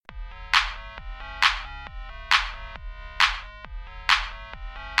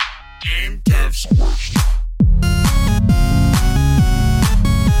Game Devs Quest.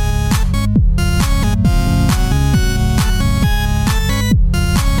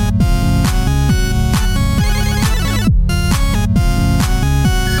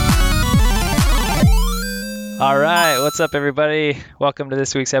 All right, what's up, everybody? Welcome to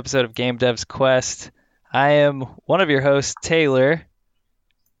this week's episode of Game Devs Quest. I am one of your hosts, Taylor,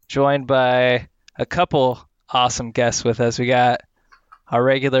 joined by a couple awesome guests with us. We got our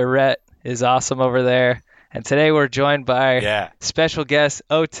regular Rhett is awesome over there, and today we're joined by special guest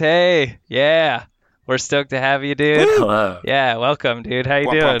Otay. Yeah, we're stoked to have you, dude. Hello. Yeah, welcome, dude. How you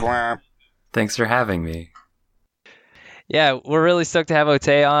doing? Thanks for having me. Yeah, we're really stoked to have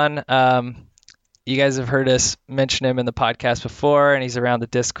Otay on. You guys have heard us mention him in the podcast before, and he's around the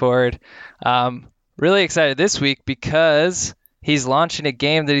Discord. Really excited this week because he's launching a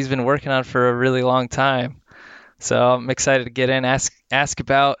game that he's been working on for a really long time. So I'm excited to get in, ask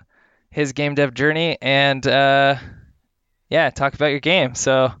about his game dev journey, and talk about your game.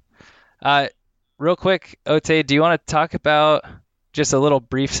 So real quick, Otay, do you want to talk about just a little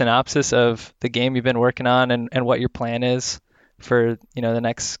brief synopsis of the game you've been working on and what your plan is for the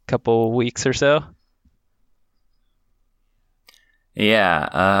next couple weeks or so?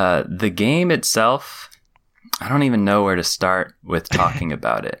 Yeah, the game itself, I don't even know where to start with talking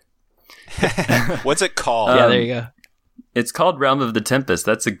about it. What's it called? Yeah, there you go. It's called Realm of the Tempest.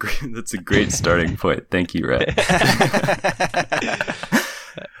 That's a great starting point. Thank you, Rhett.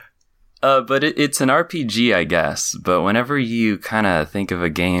 But it's an RPG, I guess. But whenever you kind of think of a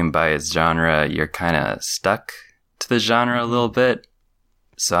game by its genre, you're kind of stuck to the genre a little bit.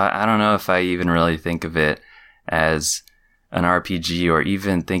 So I don't know if I even really think of it as an RPG or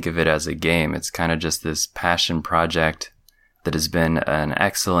even think of it as a game. It's kind of just this passion project that has been an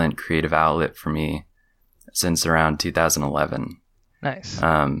excellent creative outlet for me since around 2011. Nice.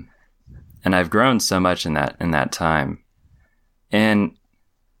 And I've grown so much in that time. And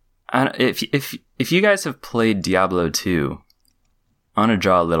if you guys have played Diablo 2, I want to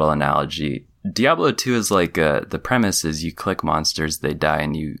draw a little analogy. Diablo 2 is like the premise is you click monsters, they die,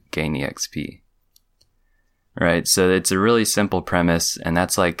 and you gain EXP. Right? So it's a really simple premise, and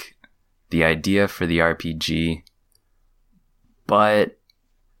that's like the idea for the RPG. But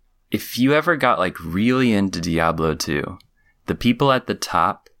if you ever got like really into Diablo 2, the people at the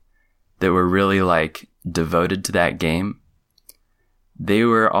top that were really like devoted to that game, they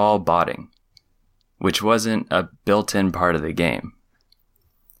were all botting, which wasn't a built-in part of the game.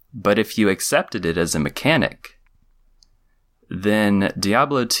 But if you accepted it as a mechanic, then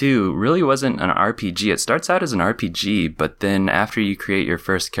Diablo 2 really wasn't an RPG. It starts out as an RPG, but then after you create your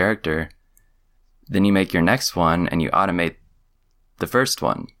first character, then you make your next one and you automate the first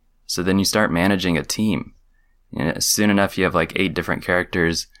one. So then you start managing a team. And soon enough, you have like 8 different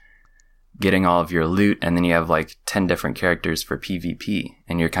characters getting all of your loot, and then you have like 10 different characters for PvP.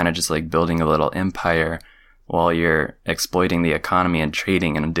 And you're kind of just like building a little empire while you're exploiting the economy and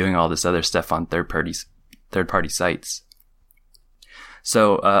trading and doing all this other stuff on third-party sites.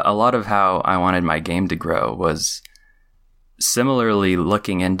 So a lot of how I wanted my game to grow was similarly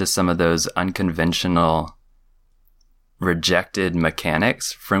looking into some of those unconventional, rejected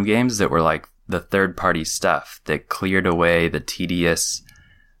mechanics from games that were like the third-party stuff that cleared away the tedious,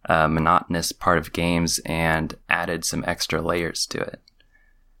 monotonous part of games and added some extra layers to it.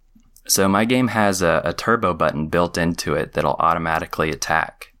 So my game has a turbo button built into it that'll automatically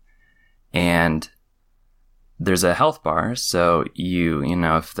attack. And there's a health bar, so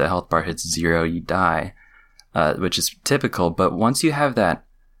if the health bar hits 0, you die, which is typical. But once you have that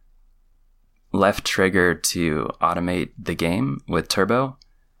left trigger to automate the game with turbo,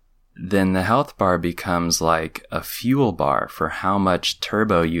 then the health bar becomes like a fuel bar for how much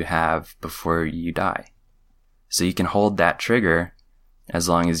turbo you have before you die. So you can hold that trigger as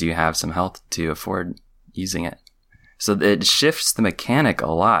long as you have some health to afford using it. So it shifts the mechanic a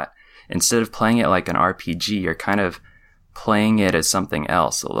lot. Instead of playing it like an RPG, you're kind of playing it as something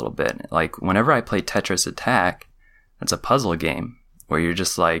else a little bit. Like whenever I play Tetris Attack, that's a puzzle game where you're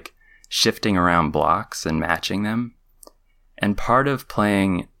just like shifting around blocks and matching them. And part of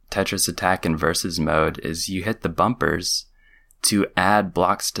playing Tetris Attack in versus mode is you hit the bumpers to add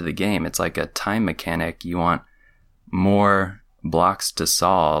blocks to the game. It's like a time mechanic. You want more blocks to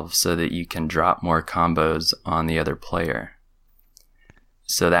solve so that you can drop more combos on the other player.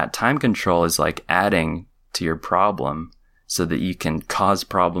 So that time control is like adding to your problem so that you can cause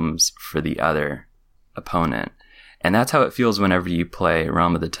problems for the other opponent. And that's how it feels whenever you play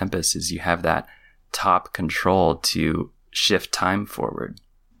Realm of the Tempest, is you have that top control to shift time forward,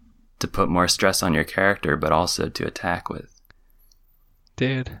 to put more stress on your character, but also to attack with.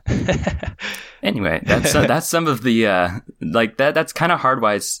 dude. Anyway, that's some of the like that. That's kind of hard.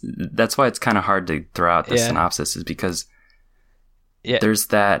 That's why it's kind of hard to throw out the synopsis, is because there's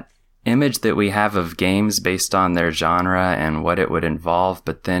that image that we have of games based on their genre and what it would involve,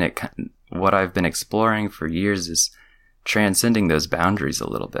 but then what I've been exploring for years is transcending those boundaries a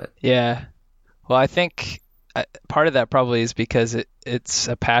little bit. Yeah. Well, I think part of that probably is because it's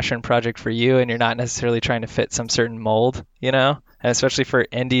a passion project for you, and you're not necessarily trying to fit some certain mold, you know? And especially for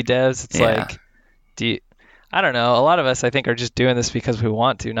indie devs, it's like, I don't know. A lot of us, I think, are just doing this because we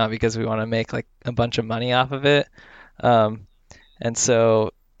want to, not because we want to make like a bunch of money off of it. And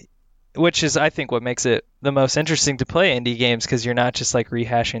so, which is, I think, what makes it the most interesting to play indie games, because you're not just like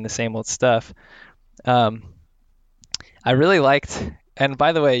rehashing the same old stuff. I really liked, and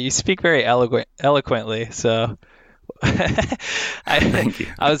by the way, you speak very eloquently, so Thank you.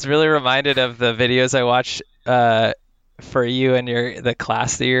 I was really reminded of the videos I watched for you and the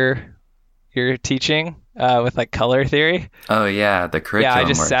class that you're teaching with like color theory. Oh yeah, the curriculum. Yeah, I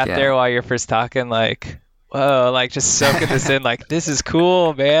just sat there while you're first talking, like, whoa, like just soaking this in, like, this is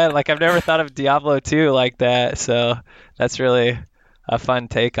cool, man. Like, I've never thought of Diablo 2 like that, so that's really a fun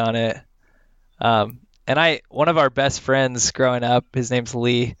take on it. And one of our best friends growing up, his name's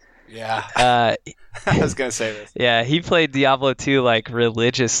Lee. Yeah. I was going to say this. Yeah, he played Diablo 2 like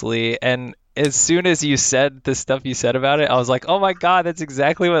religiously, and as soon as you said the stuff you said about it, I was like, oh my God, that's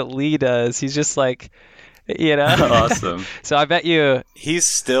exactly what Lee does. He's just like, you know. Awesome. So I bet you he's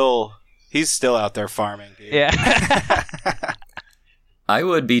still out there farming, dude. Yeah. I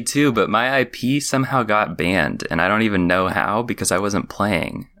would be too, but my IP somehow got banned, and I don't even know how, because I wasn't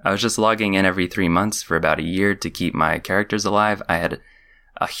playing. I was just logging in every 3 months for about a year to keep my characters alive. I had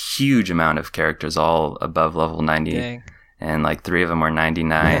a huge amount of characters, all above level 90. Dang. And like 3 of them were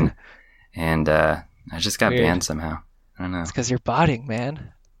 99. And I just got banned somehow. I don't know. It's because you're botting,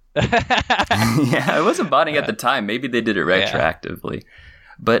 man. Yeah, I wasn't botting at the time. Maybe they did it retroactively.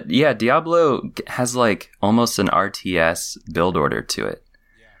 But yeah, Diablo has like almost an RTS build order to it.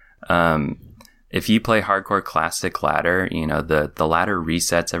 If you play Hardcore Classic Ladder, you know, the ladder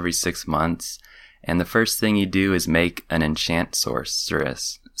resets every 6 months. And the first thing you do is make an enchant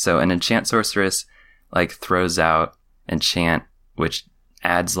sorceress. So an enchant sorceress like throws out enchant, which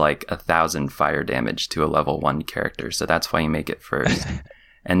adds like 1,000 fire damage to a level 1 character. So that's why you make it first.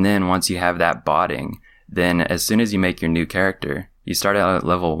 And then once you have that botting, then as soon as you make your new character, you start out at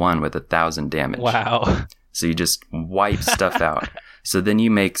level 1 with 1,000 damage. Wow. So you just wipe stuff out. So then you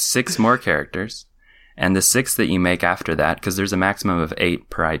make 6 more characters, and the 6 that you make after that, because there's a maximum of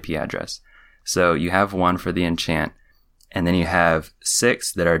 8 per IP address. So you have 1 for the enchant, and then you have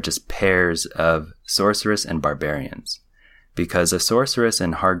 6 that are just pairs of sorceress and barbarians. Because a sorceress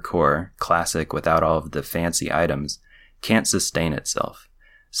in Hardcore Classic without all of the fancy items can't sustain itself.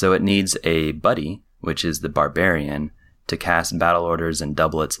 So it needs a buddy, which is the barbarian, to cast battle orders and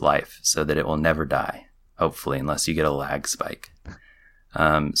double its life so that it will never die, hopefully, unless you get a lag spike.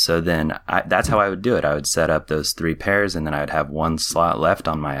 So then that's how I would do it. I would set up those 3 pairs, and then I would have 1 slot left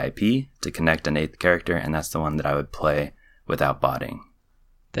on my IP to connect an 8th character, and that's the one that I would play without botting.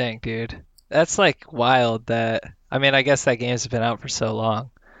 Dang, dude. That's like wild that, I mean, I guess that game's been out for so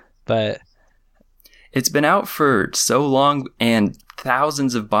long, but it's been out for so long, and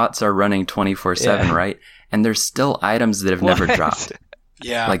thousands of bots are running 24/7, right? And there's still items that have never dropped.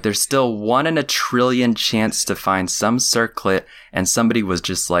 Yeah. Like there's still 1 in a trillion chance to find some circlet, and somebody was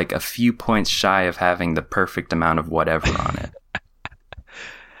just like a few points shy of having the perfect amount of whatever on it.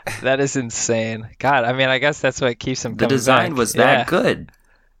 That is insane. God, I mean, I guess that's what keeps them coming back. The design was that good.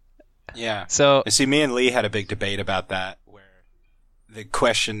 Yeah. So, see, me and Lee had a big debate about that, where the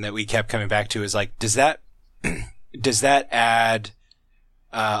question that we kept coming back to is like, does that add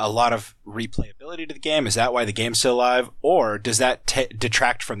a lot of replayability to the game? Is that why the game's still alive? Or does that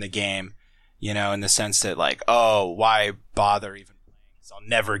detract from the game, you know, in the sense that like, oh, why bother even playing? 'Cause I'll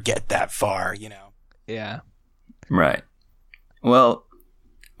never get that far, you know? Yeah. Right. Well,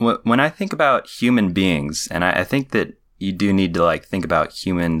 when I think about human beings, and I think that you do need to like think about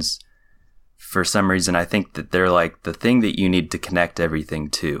humans for some reason, I think that they're like the thing that you need to connect everything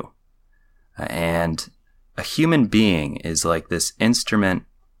to. And a human being is like this instrument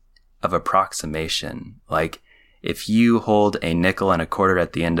of approximation. Like if you hold a nickel and a quarter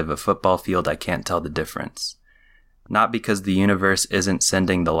at the end of a football field, I can't tell the difference. Not because the universe isn't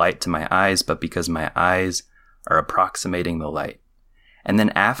sending the light to my eyes, but because my eyes are approximating the light. And then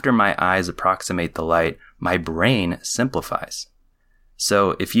after my eyes approximate the light, my brain simplifies.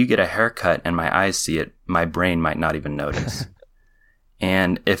 So if you get a haircut and my eyes see it, my brain might not even notice.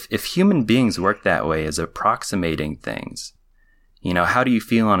 And if human beings work that way, as approximating things, how do you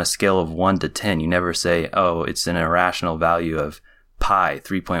feel on a scale of 1 to 10? You never say, oh, it's an irrational value of pi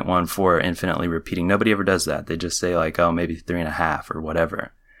 3.14 infinitely repeating. Nobody ever does that. They just say like, oh, maybe 3.5 or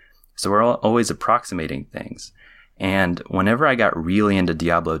whatever. So we're always approximating things. And whenever I got really into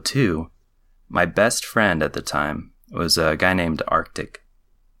Diablo 2, my best friend at the time was a guy named Arctic.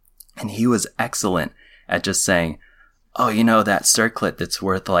 And he was excellent at just saying, oh, that circlet that's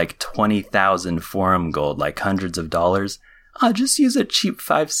worth like 20,000 forum gold, like hundreds of dollars. I'll just use a cheap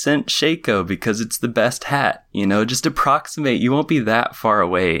 5-cent Shaco because it's the best hat. Just approximate. You won't be that far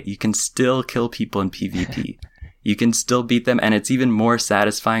away. You can still kill people in PvP. You can still beat them, and it's even more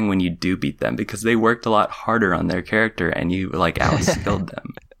satisfying when you do beat them because they worked a lot harder on their character and you like outskilled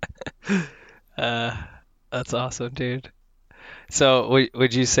them. That's awesome, dude. So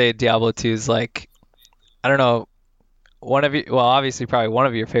would you say Diablo 2 is like, I don't know, obviously probably one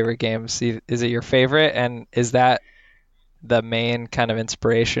of your favorite games. Is it your favorite? And is that the main kind of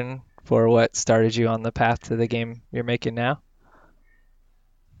inspiration for what started you on the path to the game you're making now?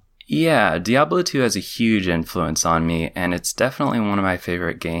 Yeah, Diablo 2 has a huge influence on me, and it's definitely one of my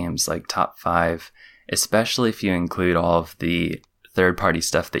favorite games, like top 5, especially if you include all of the third-party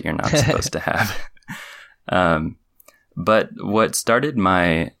stuff that you're not supposed to have. But what started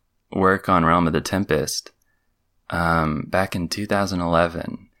my work on Realm of the Tempest back in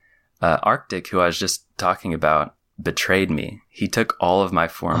 2011, Arctic, who I was just talking about, betrayed me. He took all of my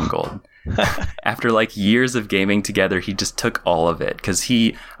forum gold. After like years of gaming together, he just took all of it because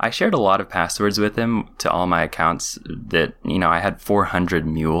I shared a lot of passwords with him to all my accounts that, I had 400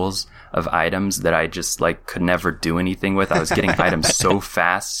 mules of items that I just like could never do anything with. I was getting items so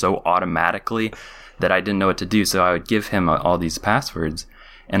fast, so automatically that I didn't know what to do. So I would give him all these passwords.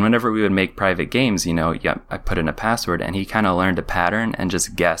 And whenever we would make private games, I put in a password and he kind of learned a pattern and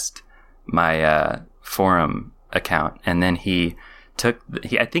just guessed my forum account. And then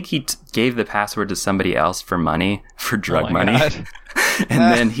I think he gave the password to somebody else for money, for drug money.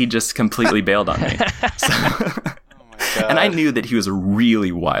 And then he just completely bailed on me. And I knew that he was a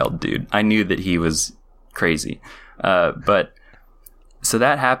really wild dude. I knew that he was crazy. But so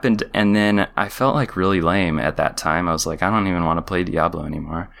that happened. And then I felt like really lame at that time. I was like, I don't even want to play Diablo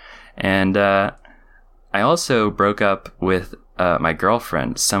anymore. And I also broke up with my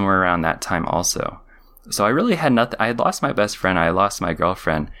girlfriend somewhere around that time also. So I really had nothing. I had lost my best friend. I lost my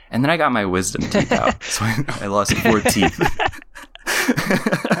girlfriend. And then I got my wisdom teeth out. So I lost 4 teeth.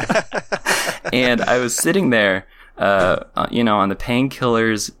 And I was sitting there, on the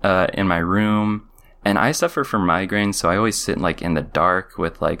painkillers in my room. And I suffer from migraines. So I always sit in the dark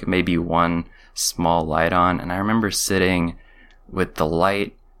with like maybe one small light on. And I remember sitting with the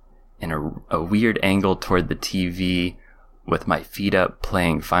light in a weird angle toward the TV, with my feet up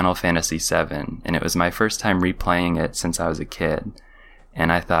playing Final Fantasy VII, and it was my first time replaying it since I was a kid.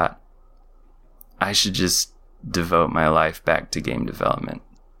 And I thought, I should just devote my life back to game development,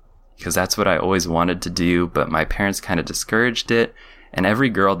 because that's what I always wanted to do, but my parents kind of discouraged it, and every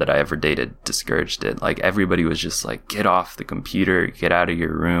girl that I ever dated discouraged it. Like, everybody was just like, get off the computer, get out of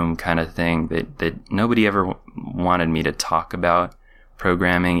your room kind of thing. That nobody ever wanted me to talk about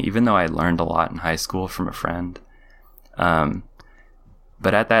programming, even though I learned a lot in high school from a friend.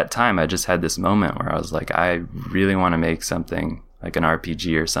 But at that time, I just had this moment where I was like, I really want to make something like an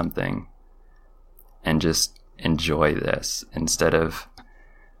RPG or something and just enjoy this instead of,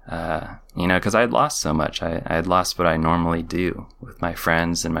 because I had lost so much. I had lost what I normally do with my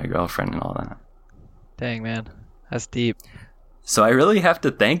friends and my girlfriend and all that. Dang, man. That's deep. So I really have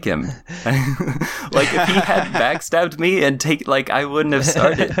to thank him. Like, if he had backstabbed me and I wouldn't have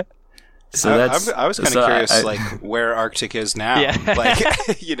started. So I was kind of curious, where Arctic is now. Yeah.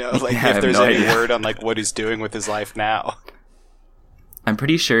 If there's any word on what he's doing with his life now. I'm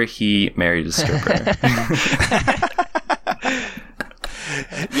pretty sure he married a stripper.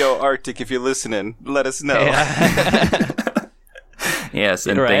 Yo, Arctic, if you're listening, let us know. Yeah. Yes,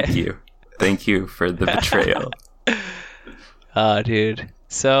 and Thank you. Thank you for the betrayal. Dude.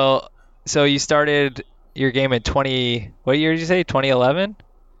 So you started your game in what year did you say? 2011?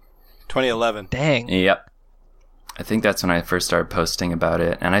 2011. Dang. Yep. I think that's when I first started posting about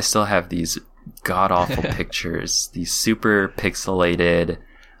it. And I still have these god-awful pictures, these super pixelated,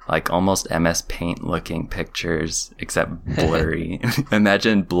 almost MS Paint looking pictures, except blurry.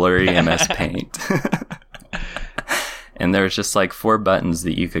 Imagine blurry MS Paint. And there was just 4 buttons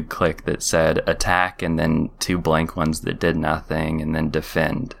that you could click that said attack, and then 2 blank ones that did nothing, and then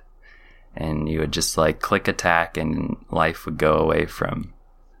defend. And you would just click attack, and life would go away from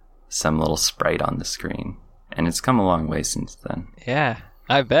some little sprite on the screen. And it's come a long way since then. Yeah,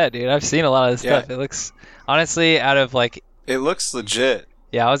 I bet, dude. I've seen a lot of this stuff. It looks, honestly, out of It looks legit.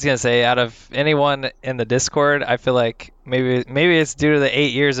 Yeah, I was gonna say, out of anyone in the Discord, I feel like maybe it's due to the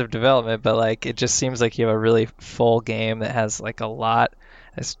 8 years of development, but like it just seems like you have a really full game that has like a lot.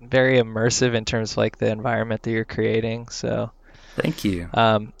 It's very immersive in terms of like the environment that you're creating. So, Thank you.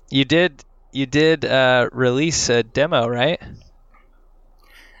 you did release a demo, right?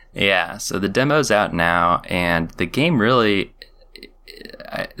 Yeah, so the demo's out now, and the game really,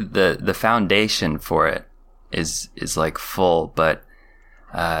 the foundation for it is like full, but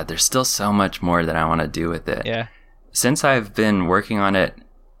there's still so much more that I want to do with it. Yeah. Since I've been working on it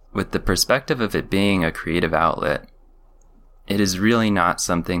with the perspective of it being a creative outlet, it is really not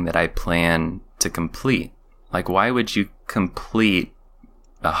something that I plan to complete. Like, why would you complete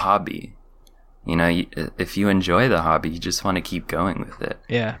a hobby? You know, if you enjoy the hobby, you just want to keep going with it.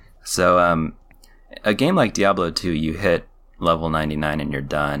 Yeah. So, a game like Diablo 2, you hit level 99 and you're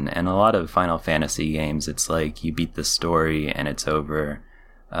done. And a lot of Final Fantasy games, it's like you beat the story and it's over.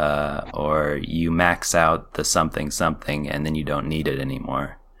 Or you max out the something and then you don't need it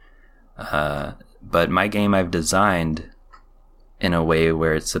anymore. But my game I've designed in a way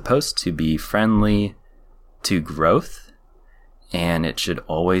where it's supposed to be friendly to growth, and it should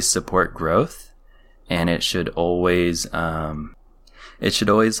always support growth, and it should always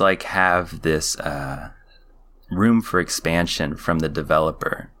like have this room for expansion from the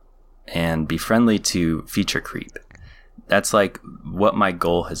developer and be friendly to feature creep. That's like what my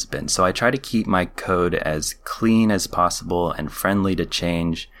goal has been. So I try to keep my code as clean as possible and friendly to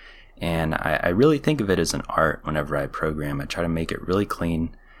change. And I really think of it as an art whenever I program. I try to make it really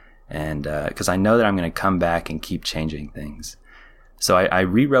clean, and because I know that I'm going to come back and keep changing things. So I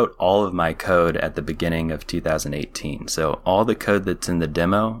rewrote all of my code at the beginning of 2018. So all the code that's in the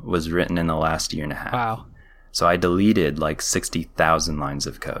demo was written in the last year and a half. Wow. So I deleted like 60,000 lines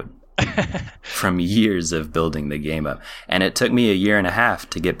of code from years of building the game up. And it took me a year and a half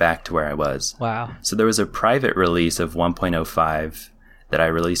to get back to where I was. Wow. So there was a private release of 1.05 that I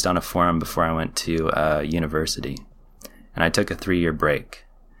released on a forum before I went to university. And I took a 3-year break.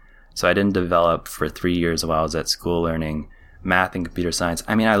 So I didn't develop for 3 years while I was at school learning math and computer science.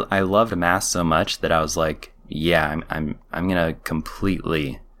 I mean, I loved math so much that I was like, yeah, I'm gonna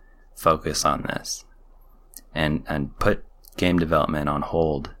completely focus on this and put game development on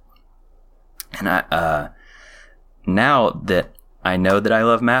hold. And now that I know that I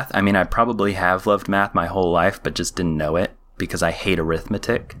love math, I mean, I probably have loved math my whole life, but just didn't know it because I hate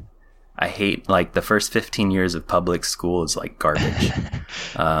arithmetic. I hate, like, the first 15 years of public school is like garbage.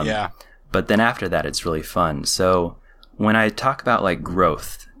 Yeah. But then after that, it's really fun. So when I talk about like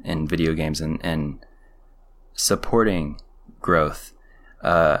growth in video games and supporting growth,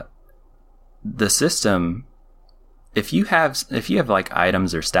 the system, if you have like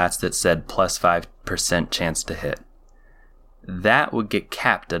items or stats that said plus 5% chance to hit, that would get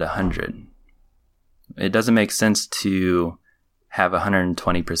capped at 100. It doesn't make sense to have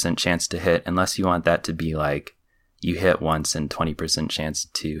 120% chance to hit unless you want that to be like you hit once and 20% chance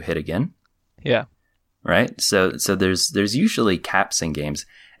to hit again. Yeah. Right? So there's usually caps in games,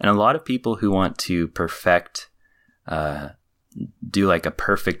 and a lot of people who want to perfect, do like a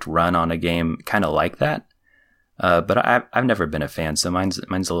perfect run on a game kind of like that. But I've never been a fan, so mine's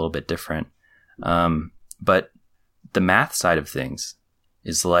a little bit different. But the math side of things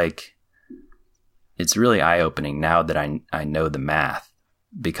is like, it's really eye-opening now that I know the math,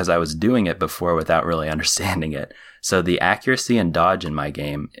 because I was doing it before without really understanding it. So the accuracy and dodge in my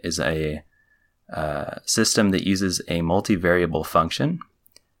game is a system that uses a multivariable function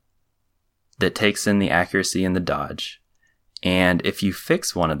that takes in the accuracy and the dodge. And if you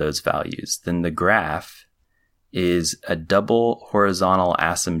fix one of those values, then the graph is a double horizontal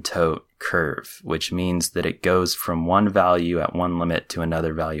asymptote curve, which means that it goes from one value at one limit to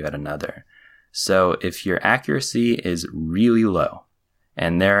another value at another. So if your accuracy is really low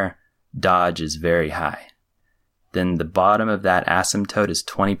and their dodge is very high, then the bottom of that asymptote is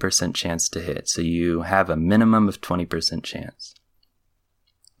 20% chance to hit. So you have a minimum of 20% chance.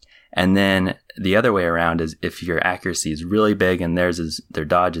 And then the other way around is if your accuracy is really big and their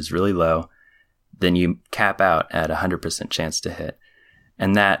dodge is really low, then you cap out at 100% chance to hit.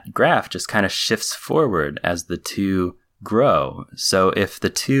 And that graph just kind of shifts forward as the two grow. So if the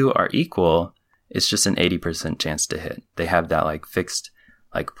two are equal, it's just an 80% chance to hit. They have that like fixed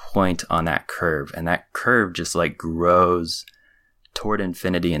like point on that curve, and that curve just like grows toward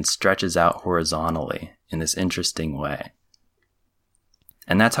infinity and stretches out horizontally in this interesting way.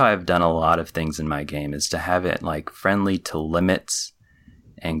 And that's how I've done a lot of things in my game, is to have it like friendly to limits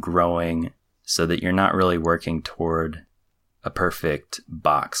and growing, so that you're not really working toward a perfect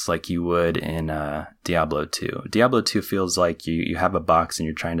box like you would in Diablo 2. Diablo 2 feels like you have a box and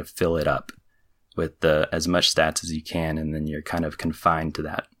you're trying to fill it up with as much stats as you can, and then you're kind of confined to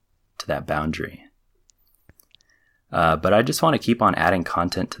that boundary. But I just want to keep on adding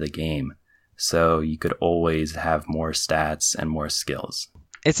content to the game, so you could always have more stats and more skills.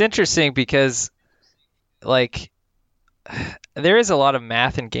 It's interesting because, like, there is a lot of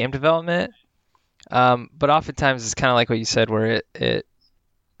math in game development, but oftentimes it's kind of like what you said, where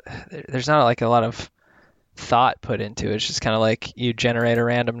there's not like a lot of thought put into it. It's just kind of like you generate a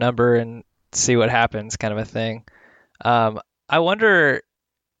random number and see what happens, kind of a thing. I wonder,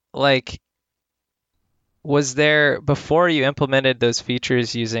 like, was there, before you implemented those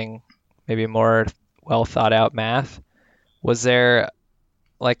features using maybe more well thought out math, was there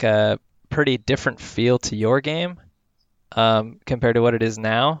like a pretty different feel to your game compared to what it is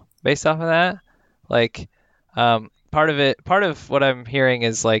now based off of that? Like, part of what I'm hearing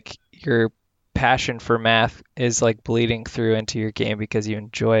is like your passion for math is like bleeding through into your game because you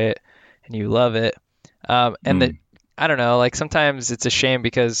enjoy it and you love it. I don't know, like sometimes it's a shame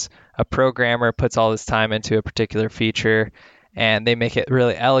because a programmer puts all this time into a particular feature and they make it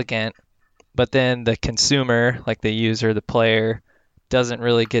really elegant, but then the consumer, like the user, the player, doesn't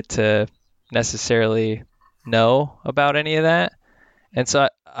really get to necessarily know about any of that. And so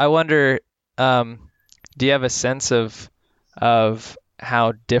I wonder, do you have a sense of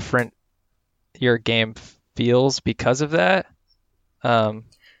how different your game feels because of that?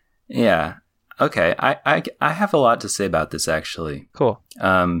 Yeah. Okay. I have a lot to say about this, actually. Cool.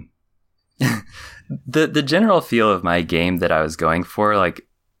 The general feel of my game that I was going for, like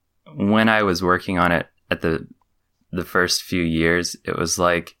when I was working on it at the first few years, it was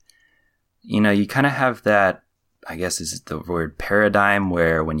like, you kind of have that, I guess is the word, paradigm,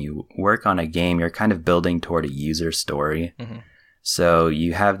 where when you work on a game, you're kind of building toward a user story. Mm-hmm. So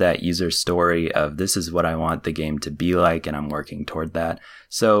you have that user story of, this is what I want the game to be like, and I'm working toward that.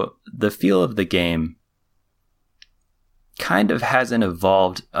 So the feel of the game kind of hasn't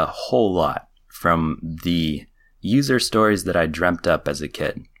evolved a whole lot from the user stories that I dreamt up as a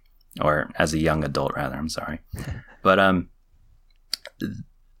kid, or as a young adult, rather. I'm sorry. But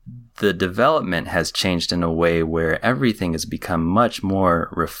the development has changed in a way where everything has become much more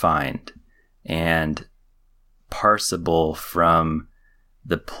refined and parsable from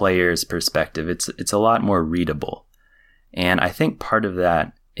the player's perspective. It's a lot more readable. And I think part of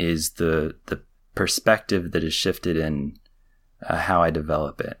that is the perspective that is shifted in how I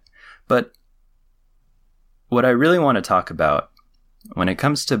develop it. But what I really want to talk about when it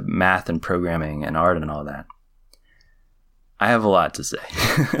comes to math and programming and art and all that, I have a lot to say.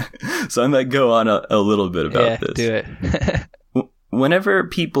 So I'm going to go on a little bit about this. Do it. Whenever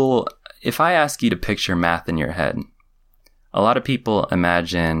if I ask you to picture math in your head, a lot of people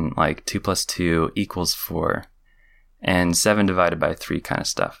imagine like 2 + 2 = 4 and 7 divided by 3 kind of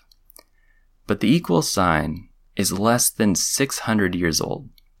stuff. But the equal sign is less than 600 years old.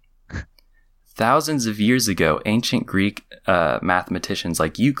 Thousands of years ago, ancient Greek mathematicians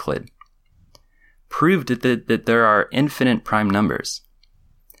like Euclid proved that there are infinite prime numbers.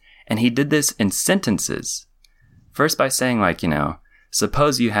 And he did this in sentences. First by saying, like,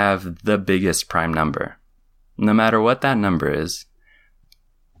 suppose you have the biggest prime number. No matter what that number is,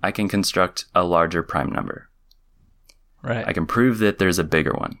 I can construct a larger prime number. Right. I can prove that there's a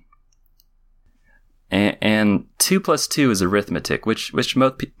bigger one. And 2 + 2 is arithmetic, which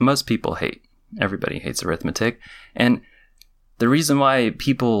most people hate. Everybody hates arithmetic. And the reason why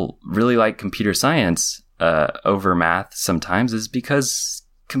people really like computer science over math sometimes is because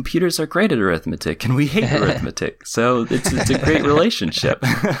computers are great at arithmetic and we hate arithmetic. So it's a great relationship.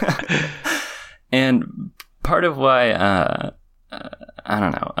 And part of why, I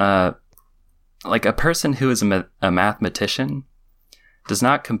don't know, like a person who is a mathematician does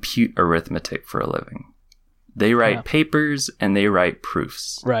not compute arithmetic for a living. They write papers and they write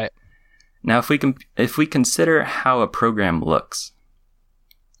proofs. Right. Now, if we consider how a program looks,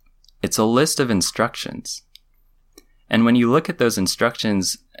 it's a list of instructions. And when you look at those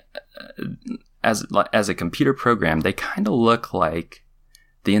instructions as a computer program, they kind of look like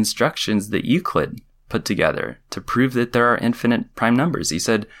the instructions that Euclid put together to prove that there are infinite prime numbers. He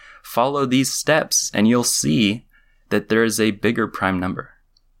said, follow these steps and you'll see that there is a bigger prime number.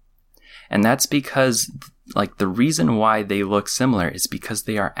 And that's because, like, the reason why they look similar is because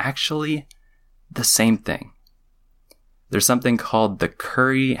they are actually the same thing. There's something called the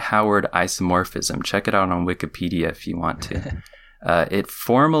Curry-Howard isomorphism. Check it out on Wikipedia if you want to. It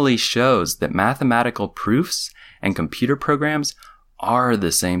formally shows that mathematical proofs and computer programs are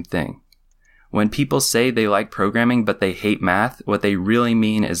the same thing. When people say they like programming but they hate math, what they really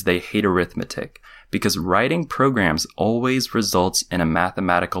mean is they hate arithmetic, because writing programs always results in a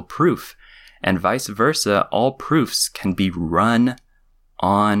mathematical proof, and vice versa, all proofs can be run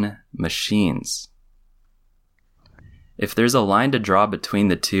on machines. If there's a line to draw between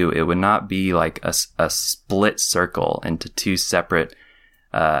the two, it would not be like a split circle into two separate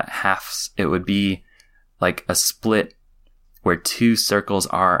halves. It would be like a split where two circles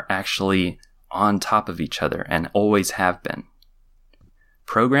are actually on top of each other and always have been.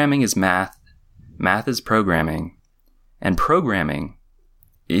 Programming is math, math is programming, and programming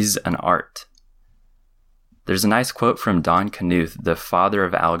is an art. There's a nice quote from Don Knuth, the father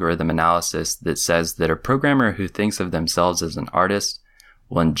of algorithm analysis, that says that a programmer who thinks of themselves as an artist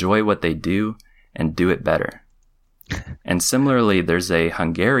will enjoy what they do and do it better. And similarly, there's a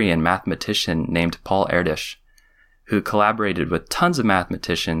Hungarian mathematician named Paul Erdős who collaborated with tons of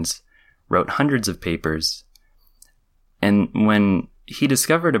mathematicians, wrote hundreds of papers, and when he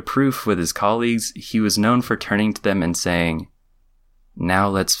discovered a proof with his colleagues, he was known for turning to them and saying, "Now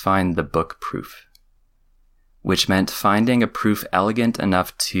let's find the book proof," which meant finding a proof elegant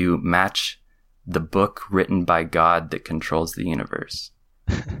enough to match the book written by God that controls the universe.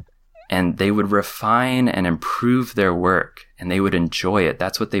 And they would refine and improve their work, and they would enjoy it.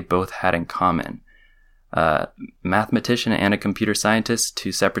 That's what they both had in common. Mathematician and a computer scientist,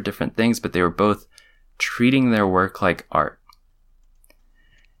 two separate different things, but they were both treating their work like art.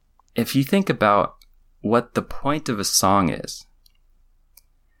 If you think about what the point of a song is,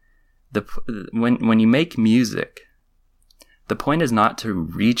 when you make music, the point is not to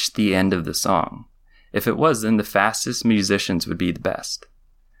reach the end of the song. If it was, then the fastest musicians would be the best.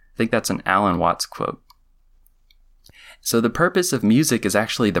 I think that's an Alan Watts quote. So the purpose of music is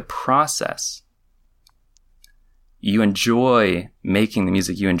actually the process. You enjoy making the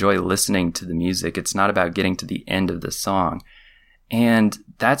music. You enjoy listening to the music. It's not about getting to the end of the song. And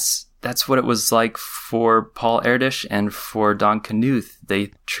that's what it was like for Paul Erdős and for Don Knuth.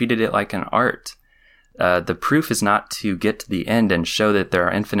 They treated it like an art. The proof is not to get to the end and show that there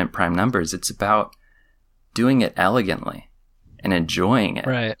are infinite prime numbers. It's about doing it elegantly and enjoying it.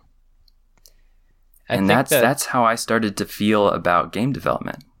 Right. And that's how I started to feel about game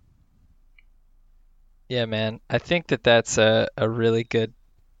development. Yeah, man. I think that's a really good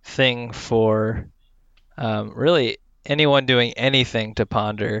thing for really anyone doing anything to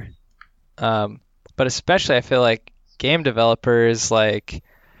ponder. But especially I feel like game developers, like,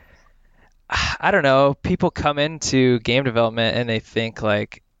 I don't know, people come into game development and they think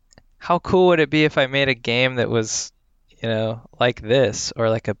like, how cool would it be if I made a game that was, like this, or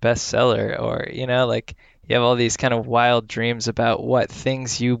like a bestseller, or, like you have all these kind of wild dreams about what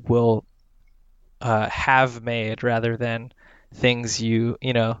things you will have made rather than things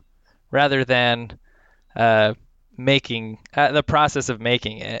rather than making the process of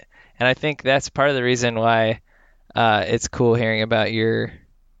making it. And I think that's part of the reason why it's cool hearing about your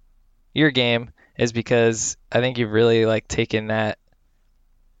game, is because I think you've really like taken that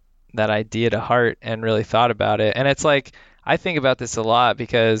idea to heart and really thought about it. And it's like, I think about this a lot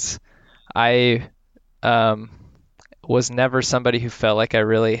because I was never somebody who felt like I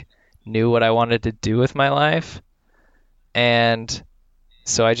really knew what I wanted to do with my life. And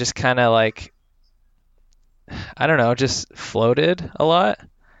so I just kind of like, I don't know, just floated a lot.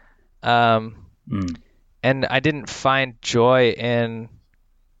 And I didn't find joy in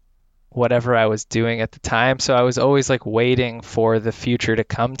whatever I was doing at the time. So I was always like waiting for the future to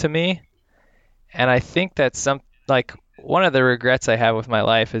come to me. And I think that's one of the regrets I have with my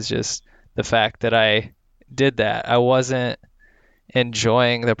life is just the fact that I did that. I wasn't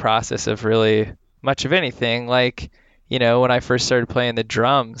enjoying the process of really much of anything. Like, when I first started playing the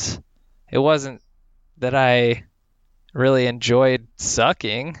drums, it wasn't that I really enjoyed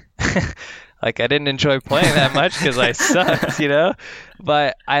sucking. Like, I didn't enjoy playing that much because I sucked,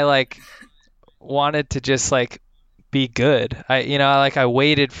 but I like wanted to just like be good. I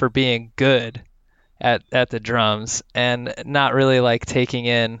waited for being good at the drums and not really like taking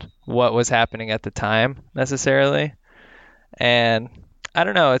in what was happening at the time necessarily. And I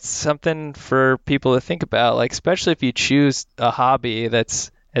don't know, it's something for people to think about, like, especially if you choose a hobby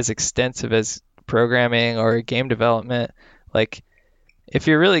that's as extensive as programming or game development. Like, if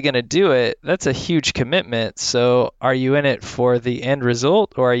you're really going to do it, that's a huge commitment. So are you in it for the end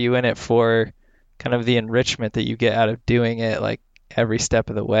result, or are you in it for kind of the enrichment that you get out of doing it, like every step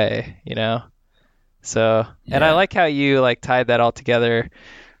of the way, So, yeah. And I like how you like tied that all together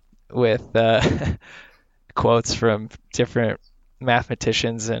with quotes from different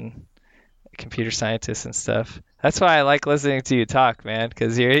mathematicians and computer scientists and stuff. That's why I like listening to you talk, man,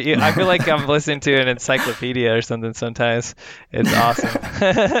 because I feel like I'm listening to an encyclopedia or something sometimes. It's awesome.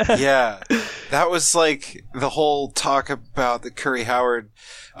 Yeah. That was like the whole talk about the Curry-Howard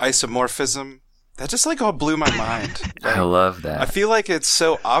isomorphism. That just like all blew my mind. Like, I love that. I feel like it's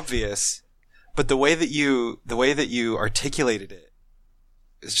so obvious, but the way that you articulated it,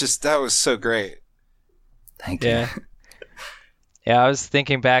 it's just, that was so great. Thank you. Yeah. Yeah, I was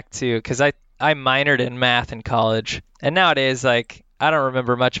thinking back to, because I minored in math in college, and nowadays, like, I don't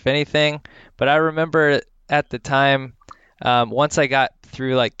remember much of anything, but I remember at the time, once I got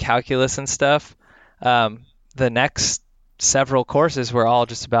through like calculus and stuff, the next several courses were all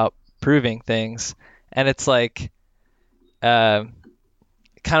just about proving things, and it's like, kind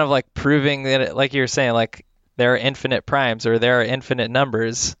of like proving that, like you were saying, like there are infinite primes or there are infinite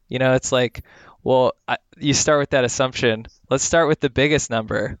numbers. You know, it's like, well, you start with that assumption. Let's start with the biggest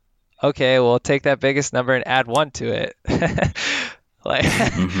number. Okay, well, take that biggest number and add 1 to it. Like,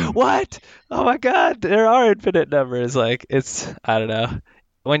 what? Oh my God, there are infinite numbers. Like, I don't know.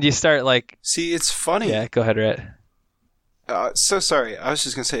 When you start like... See, it's funny. Yeah, go ahead, Rhett. So sorry. I was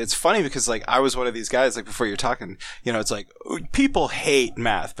just going to say, it's funny because like I was one of these guys, like before you're talking, you know, it's like people hate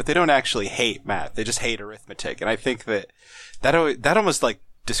math, but they don't actually hate math. They just hate arithmetic. And I think that almost like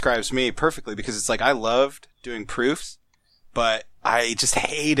describes me perfectly, because it's like I loved doing proofs, but I just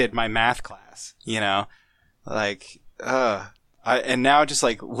hated my math class, you know, like, and now just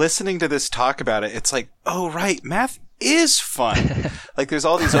like listening to this talk about it, it's like, oh, right. Math is fun. Like there's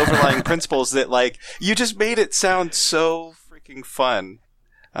all these overlying principles that like, you just made it sound so freaking fun.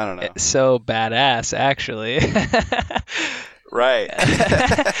 I don't know. It's so badass, actually. Right.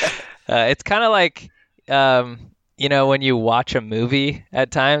 It's kind of like, you know, when you watch a movie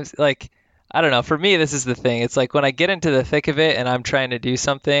at times, like, I don't know. For me, this is the thing. It's like when I get into the thick of it and I'm trying to do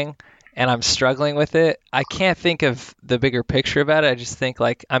something and I'm struggling with it, I can't think of the bigger picture about it. I just think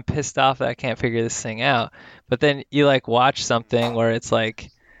like I'm pissed off that I can't figure this thing out. But then you like watch something where it's like,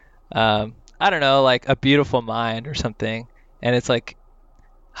 I don't know, like A Beautiful Mind or something, and it's like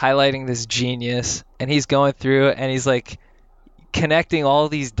highlighting this genius, and he's going through and he's like connecting all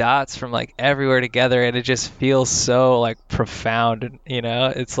these dots from like everywhere together, and it just feels so like profound. And you know,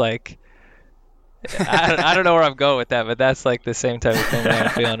 it's like, I don't know where I'm going with that, but that's like the same type of thing that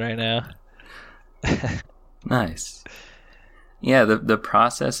I'm feeling right now. Nice. Yeah, the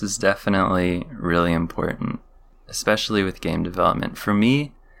process is definitely really important, especially with game development. For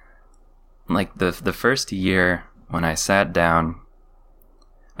me, like the first year when I sat down,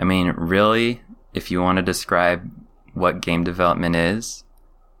 I mean, really, if you want to describe what game development is,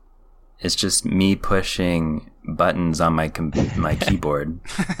 it's just me pushing buttons on my keyboard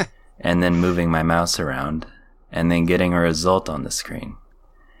and then moving my mouse around and then getting a result on the screen.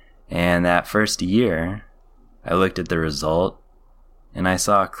 And that first year, I looked at the result and I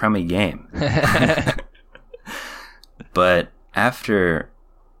saw a crummy game. But after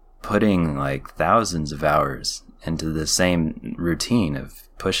putting like thousands of hours into the same routine of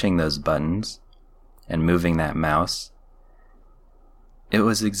pushing those buttons and moving that mouse, it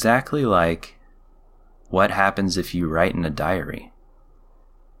was exactly like what happens if you write in a diary.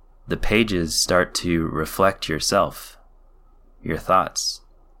 The pages start to reflect yourself, your thoughts,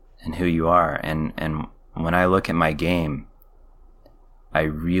 and who you are. And when I look at my game, I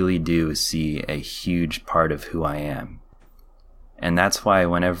really do see a huge part of who I am. And that's why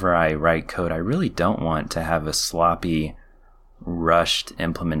whenever I write code, I really don't want to have a sloppy, rushed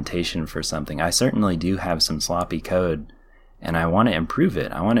implementation for something. I certainly do have some sloppy code, and I want to improve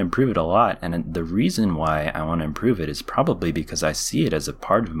it. I want to improve it a lot. And the reason why I want to improve it is probably because I see it as a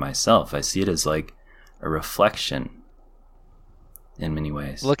part of myself. I see it as like a reflection in many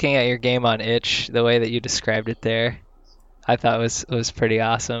ways. Looking at your game on itch, the way that you described it there, I thought was pretty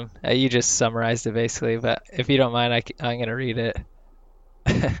awesome. You just summarized it basically, but if you don't mind, I'm going to read it.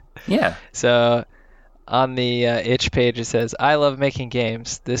 Yeah. So on the itch page, it says, "I love making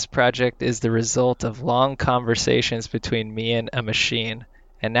games. This project is the result of long conversations between me and a machine.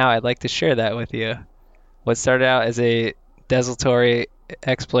 And now I'd like to share that with you. What started out as a desultory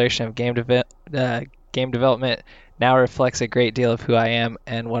exploration of game development now reflects a great deal of who I am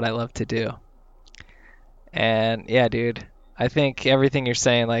and what I love to do." And yeah, dude, I think everything you're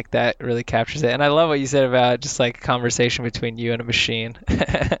saying, like, that really captures it. And I love what you said about just like a conversation between you and a machine.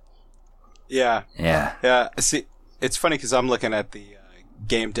 Yeah. Yeah. See, it's funny because I'm looking at the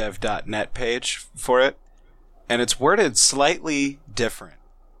gamedev.net page for it, and it's worded slightly different,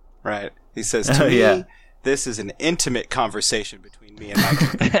 right? He says, to me, this is an intimate conversation between me and my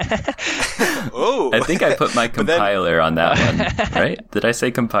computer. Oh, I think I put my compiler on that one, right? Did I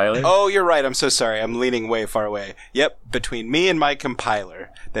say compiler? Oh, you're right. I'm so sorry. I'm leaning way far away. Yep, between me and my compiler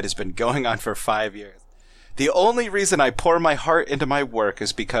that has been going on for 5 years. The only reason I pour my heart into my work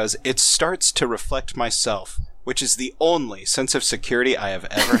is because it starts to reflect myself, which is the only sense of security I have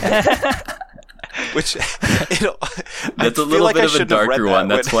ever had. Which that's a little bit of a darker one.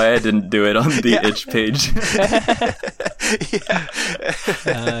 That's why I didn't do it on the itch page.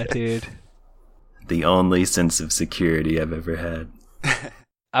 Dude. The only sense of security I've ever had.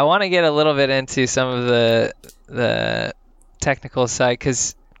 I want to get a little bit into some of the technical side,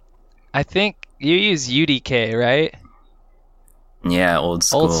 because I think you use UDK, right? Yeah, old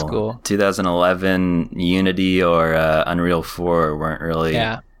school. Old school. 2011 Unity or Unreal 4 weren't really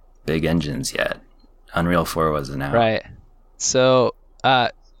big engines yet. Unreal 4 wasn't out. Right. So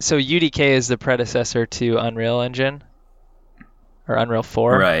UDK is the predecessor to Unreal Engine or Unreal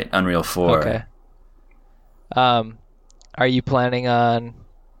 4? Right, Unreal 4. Okay. Are you planning on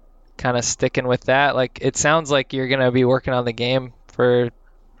kind of sticking with that? Like, it sounds like you're going to be working on the game for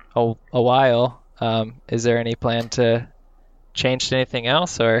a while. Is there any plan to change to anything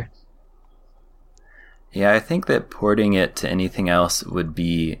else, or? Yeah, I think that porting it to anything else would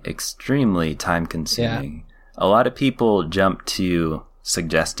be extremely time consuming. Yeah. A lot of people jump to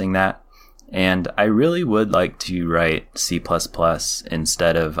suggesting that, and I really would like to write C++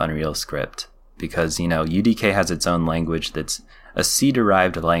 instead of Unreal Script, because, UDK has its own language that's a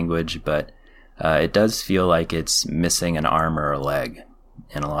C-derived language, but it does feel like it's missing an arm or a leg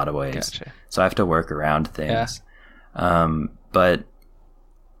in a lot of ways. Gotcha. So I have to work around things. Yeah. But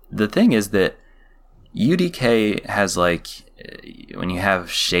the thing is that UDK has, like, when you have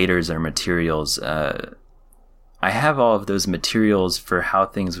shaders or materials, I have all of those materials for how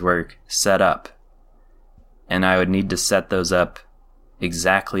things work set up, and I would need to set those up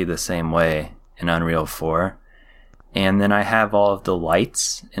exactly the same way in Unreal 4. And then I have all of the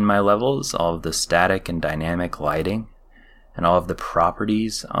lights in my levels, all of the static and dynamic lighting, and all of the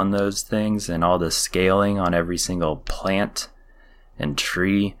properties on those things, and all the scaling on every single plant and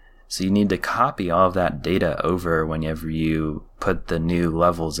tree. So you need to copy all of that data over whenever you put the new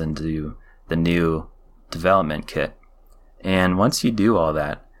levels into the new development kit. And once you do all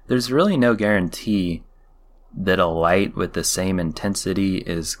that, there's really no guarantee that a light with the same intensity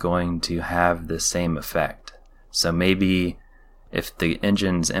is going to have the same effect. So maybe if the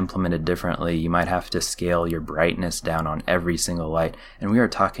engine's implemented differently, you might have to scale your brightness down on every single light. And we are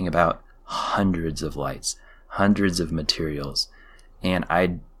talking about hundreds of lights, hundreds of materials. And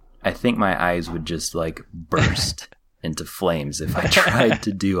I think my eyes would just, like, burst into flames if I tried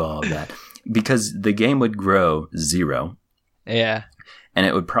to do all of that, because the game would grow zero. Yeah. And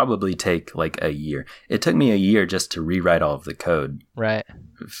it would probably take, like, a year. It took me a year just to rewrite all of the code. Right.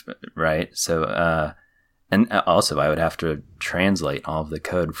 Right. So, and also I would have to translate all of the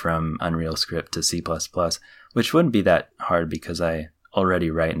code from Unreal Script to C++, which wouldn't be that hard because I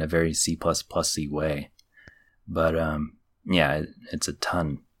already write in a very C++-y way. But, yeah, it's a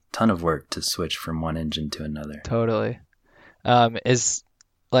ton of work to switch from one engine to another. Totally. Is,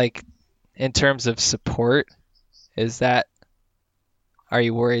 like, in terms of support, are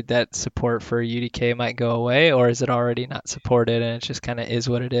you worried that support for UDK might go away, or is it already not supported and it just kind of is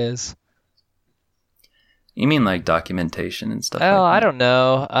what it is? You mean like documentation and stuff? Oh, like that? I don't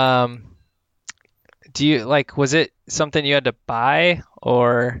know. Do you, like, was it something you had to buy,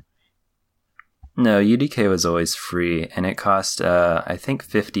 or? No, UDK was always free, and it cost, I think,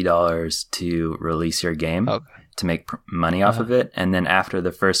 $50 to release your game, to make money off of it, and then after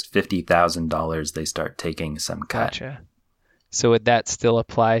the first $50,000, they start taking some cut. Gotcha. So would that still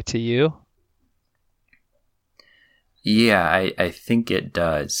apply to you? Yeah, I think it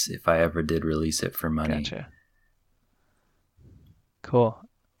does, if I ever did release it for money. Gotcha. Cool.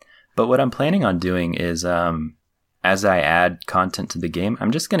 But what I'm planning on doing is, as I add content to the game,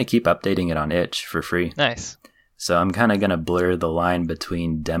 I'm just going to keep updating it on itch for free. Nice. So I'm kind of going to blur the line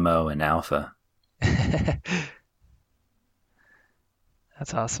between demo and alpha.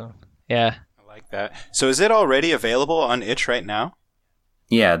 That's awesome. Yeah. I like that. So is it already available on itch right now?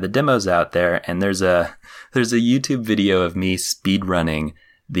 Yeah, the demo's out there, and there's a YouTube video of me speedrunning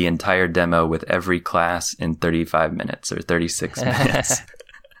the entire demo with every class in 35 minutes or 36 minutes.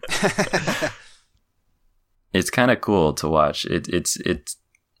 It's kind of cool to watch. It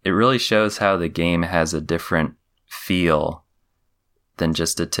really shows how the game has a different feel than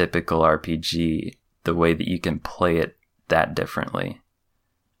just a typical RPG, the way that you can play it that differently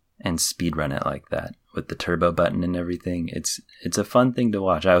and speedrun it like that with the turbo button and everything. It's a fun thing to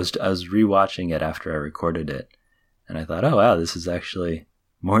watch. I was rewatching it after I recorded it, and I thought, oh wow, this is actually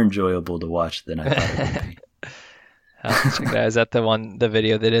more enjoyable to watch than I thought it would be. Check it out. Is that the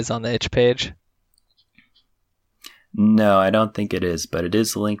video that is on the itch page? No, I don't think it is, but it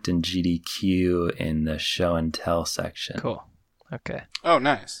is linked in GDQ in the show and tell section. Cool. Okay. Oh,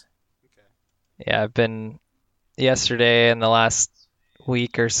 nice. Yeah, I've been yesterday and the last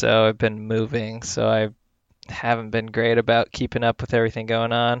week or so I've been moving, so I haven't been great about keeping up with everything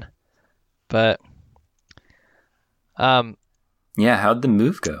going on. But yeah, how'd the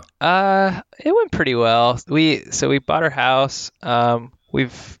move go? it went pretty well. We bought our house.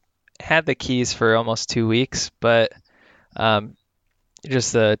 We've had the keys for almost 2 weeks, but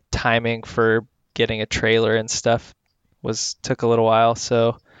just the timing for getting a trailer and stuff took a little while.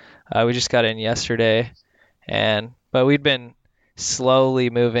 So we just got in yesterday, but we'd been slowly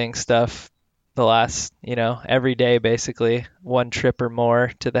moving stuff the last, every day basically, one trip or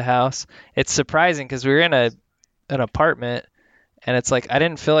more to the house. It's surprising because we were in an apartment, and it's like I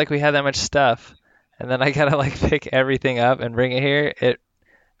didn't feel like we had that much stuff, and then I gotta like pick everything up and bring it here. It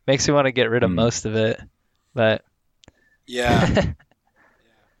makes me want to get rid of most of it, but yeah.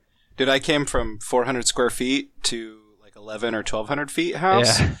 Dude, I came from 400 square feet to like 11 or 1,200 feet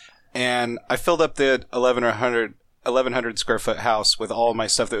house, and I filled up the 1,100 square foot house with all my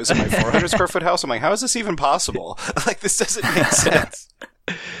stuff that was in my 400 square foot house. I'm like, how is this even possible? Like, this doesn't make sense.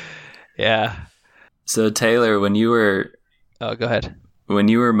 Yeah. So Taylor, Oh, go ahead. When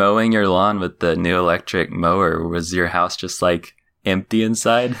you were mowing your lawn with the new electric mower, was your house just like empty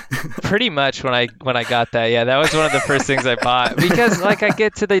inside? Pretty much when I got that. Yeah, that was one of the first things I bought, because like I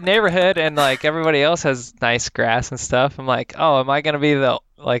get to the neighborhood and like everybody else has nice grass and stuff. I'm like, oh, am I gonna be the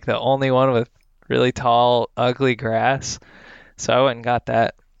only one with really tall, ugly grass? So I went and got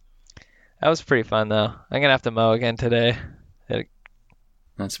that. That was pretty fun though. I'm gonna have to mow again today.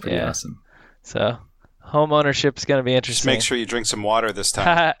 That's pretty awesome. So home ownership is gonna be interesting. Just make sure you drink some water this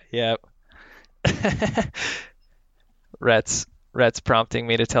time. Yep. Rhett's prompting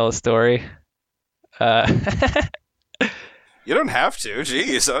me to tell a story. You don't have to.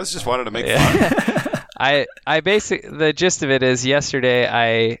 Jeez, I was just wanted to make fun. I basically, the gist of it is yesterday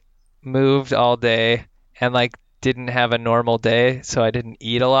I moved all day and like didn't have a normal day, so I didn't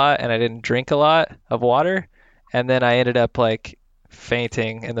eat a lot and I didn't drink a lot of water, and then I ended up like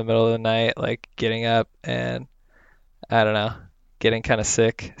fainting in the middle of the night, like getting up and I don't know, getting kind of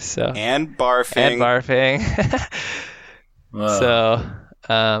sick. So and barfing. So,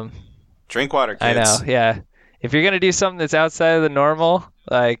 drink water, kids. I know, yeah. If you're gonna do something that's outside of the normal,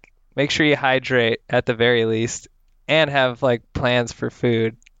 like make sure you hydrate at the very least, and have like plans for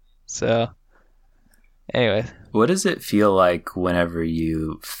food. So, anyway. What does it feel like whenever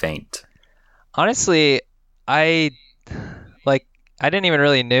you faint? Honestly, I didn't even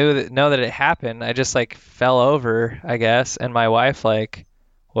really know that it happened. I just like fell over, I guess, and my wife like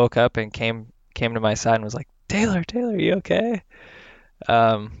woke up and came to my side and was like, Taylor, are you okay?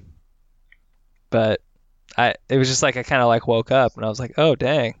 But it was just like I kind of like woke up and I was like, oh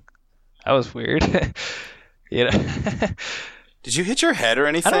dang, that was weird. Did you hit your head or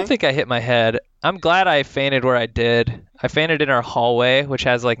anything? I don't think I hit my head. I'm glad I fainted where I did. I fainted in our hallway, which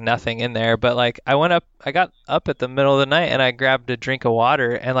has like nothing in there, but like I got up at the middle of the night and I grabbed a drink of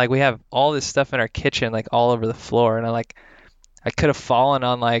water, and like we have all this stuff in our kitchen like all over the floor, and I could have fallen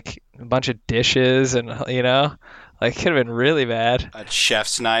on like a bunch of dishes, and like it could have been really bad. A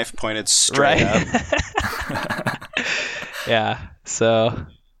chef's knife pointed straight up. Yeah. So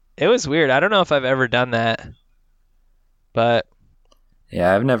it was weird. I don't know if I've ever done that, but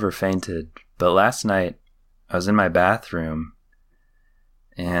yeah, I've never fainted. But last night I was in my bathroom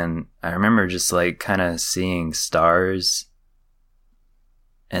and I remember just like kind of seeing stars,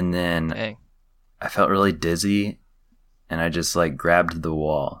 and then dang. I felt really dizzy. And I just like grabbed the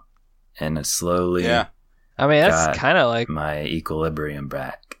wall and slowly I mean, that's kind of like my equilibrium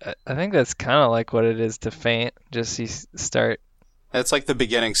back. I think that's kind of like what it is to faint. Just you start. That's like the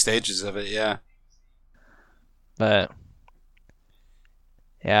beginning stages of it, yeah. But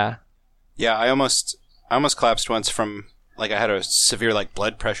yeah. Yeah, I almost collapsed once from like I had a severe like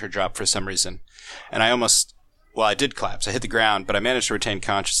blood pressure drop for some reason. And I did collapse. I hit the ground, but I managed to retain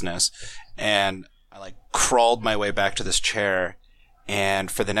consciousness, and I like crawled my way back to this chair,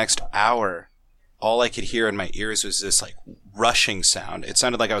 and for the next hour, all I could hear in my ears was this like rushing sound. It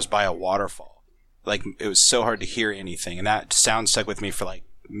sounded like I was by a waterfall. Like it was so hard to hear anything, and that sound stuck with me for like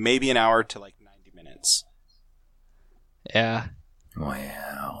maybe an hour to like 90 minutes. Yeah.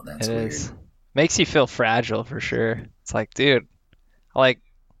 Wow, that's it weird. Is. Makes you feel fragile for sure. It's like, dude, like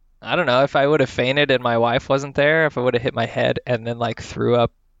I don't know, if I would have fainted and my wife wasn't there, if I would have hit my head and then like threw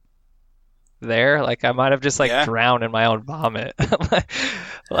up there. Like I might have just like Yeah. drowned in my own vomit.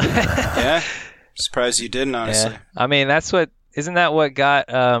 Yeah. Surprised you didn't, honestly. Yeah. I mean, isn't that what got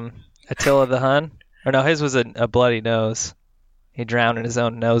Attila the Hun? Or no, his was a bloody nose. He drowned in his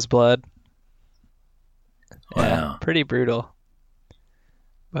own nose blood. Yeah, Wow. pretty brutal.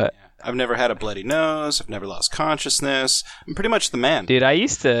 But I've never had a bloody nose. I've never lost consciousness. I'm pretty much the man. dude, I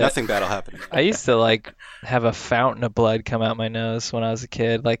used to Nothing bad will happen to me. I used to like have a fountain of blood come out my nose when I was a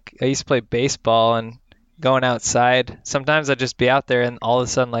kid. Like I used to play baseball and going outside. Sometimes I'd just be out there and all of a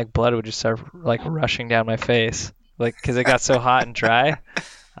sudden like blood would just start like rushing down my face, like because it got so hot and dry.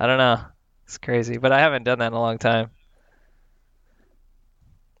 I don't know. It's crazy, but I haven't done that in a long time.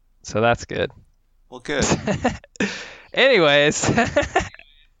 So that's good. Well, good. Anyways,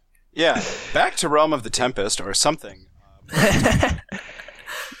 Yeah. Back to Realm of the Tempest or something.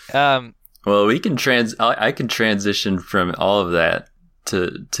 Well, we can I can transition from all of that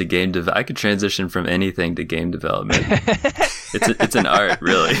to game dev. I could transition from anything to game development. It's an art,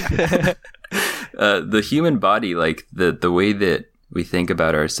 really. The human body, like the way that we think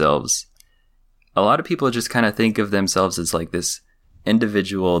about ourselves, a lot of people just kind of think of themselves as like this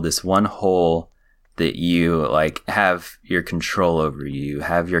individual, this one whole that you like have your control over. You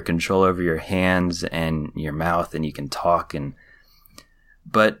have your control over your hands and your mouth, and you can talk.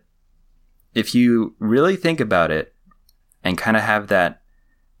 But if you really think about it and kind of have that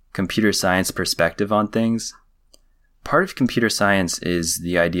computer science perspective on things, part of computer science is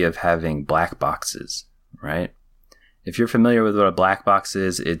the idea of having black boxes, right? If you're familiar with what a black box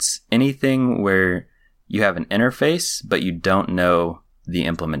is, it's anything where you have an interface, but you don't know the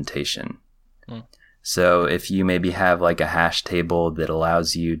implementation. So if you maybe have like a hash table that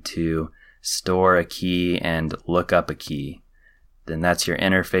allows you to store a key and look up a key, then that's your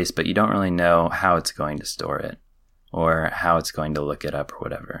interface, but you don't really know how it's going to store it or how it's going to look it up or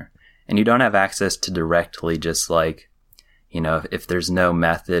whatever. And you don't have access to directly just like, if there's no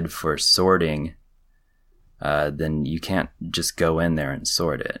method for sorting, then you can't just go in there and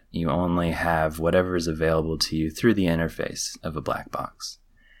sort it. You only have whatever is available to you through the interface of a black box.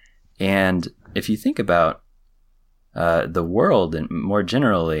 And if you think about the world and more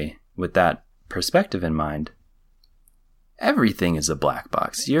generally with that perspective in mind, everything is a black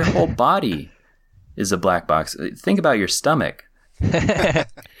box. Your whole body is a black box. Think about your stomach.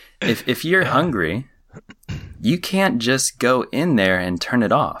 If you're hungry, you can't just go in there and turn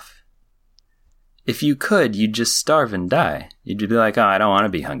it off. If you could, you'd just starve and die. You'd be like, oh, I don't want to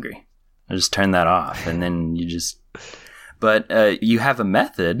be hungry. I'll just turn that off. And then but you have a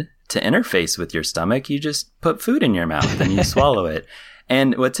method to interface with your stomach. You just put food in your mouth and you swallow it.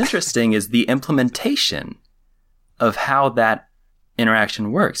 And what's interesting is the implementation of how that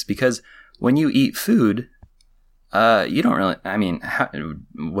interaction works. Because when you eat food, you don't really,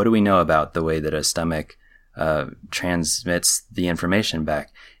 what do we know about the way that a stomach transmits the information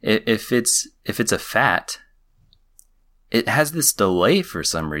back? If it's a fat, it has this delay for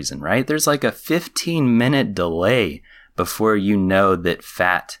some reason, right? There's like a 15-minute delay before you know that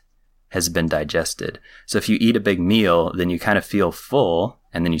fat has been digested. So if you eat a big meal, then you kind of feel full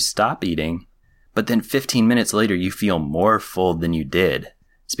and then you stop eating. But then 15 minutes later, you feel more full than you did.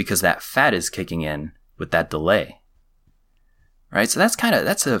 It's because that fat is kicking in with that delay. Right? So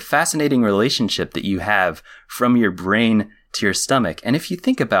that's a fascinating relationship that you have from your brain to your stomach. And if you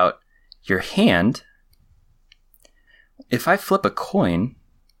think about your hand, if I flip a coin,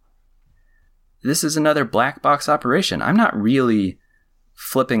 this is another black box operation. I'm not really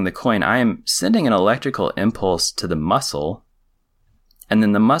flipping the coin. I am sending an electrical impulse to the muscle, and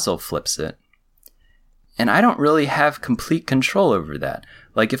then the muscle flips it. And I don't really have complete control over that.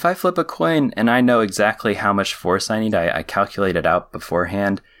 Like if I flip a coin and I know exactly how much force I need, I calculate it out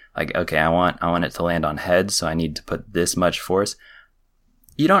beforehand. Like, okay, I want it to land on heads, so I need to put this much force.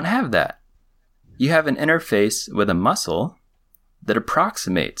 You don't have that. You have an interface with a muscle that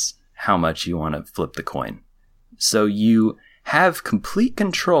approximates how much you want to flip the coin. So you have complete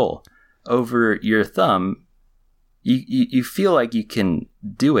control over your thumb. You feel like you can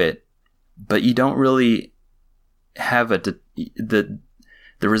do it, but you don't really have the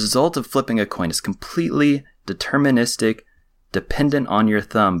result of flipping a coin is completely deterministic, dependent on your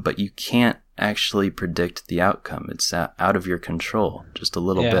thumb, but you can't actually predict the outcome. It's out of your control just a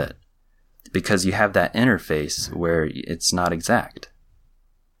little bit because you have that interface where it's not exact.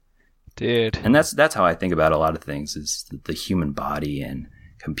 Dude. And that's how I think about a lot of things, is the human body and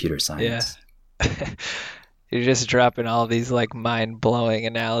computer science. Yeah. You're just dropping all these like mind-blowing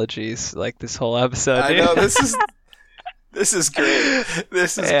analogies like this whole episode. I know, this is great.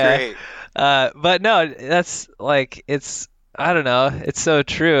 This is great. But no, that's like, I don't know. It's so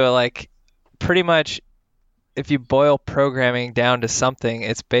true. Like pretty much, if you boil programming down to something,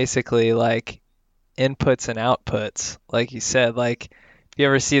 it's basically like inputs and outputs. Like you said, like if you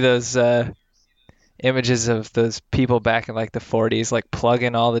ever see those images of those people back in like the 40s, like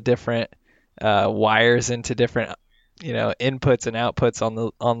plugging all the different wires into different, inputs and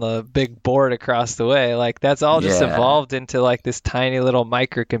outputs on the big board across the way. Like that's all just evolved into like this tiny little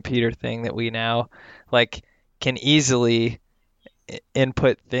microcomputer thing that we now like can easily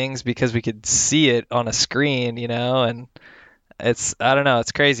input things because we could see it on a screen, and I don't know,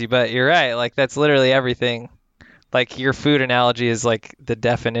 it's crazy, but you're right. Like that's literally everything. Like your food analogy is like the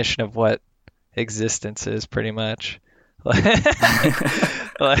definition of what existence is pretty much. The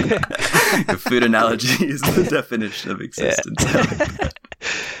food analogy is the definition of existence. Yeah.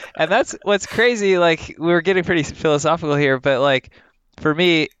 And that's what's crazy. Like we're getting pretty philosophical here, but like for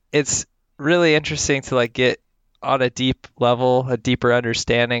me, it's really interesting to like get on a deep level, a deeper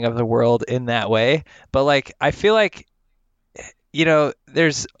understanding of the world in that way. But like I feel like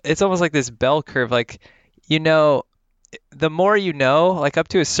it's almost like this bell curve. Like the more like up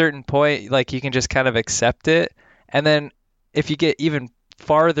to a certain point, like you can just kind of accept it, and then if you get even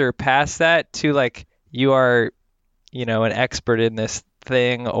farther past that to like you are an expert in this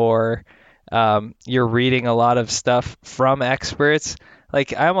thing, or you're reading a lot of stuff from experts,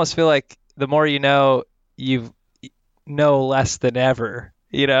 like I almost feel like the more you know less than ever,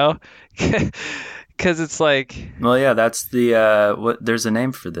 because it's like, well, yeah, that's the there's a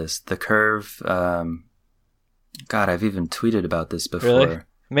name for this, the curve. God, I've even tweeted about this before. Really?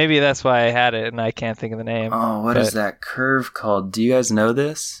 Maybe that's why I had it and I can't think of the name. Oh, what is that curve called? Do you guys know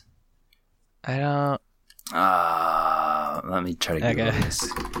this? I don't. Let me try to Google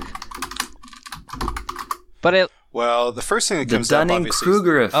this. But well, the first thing that comes up,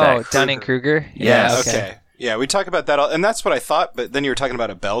 Dunning-Kruger effect. Oh, Dunning-Kruger? Yes. Okay. Yeah, we talk about that, and that's what I thought, but then you were talking about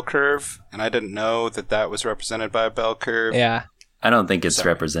a bell curve, and I didn't know that was represented by a bell curve. Yeah. I don't think it's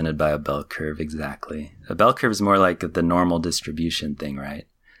represented by a bell curve exactly. A bell curve is more like the normal distribution thing, right?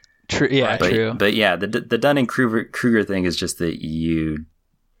 True. Yeah, true. But yeah, the Dunning-Kruger thing is just that you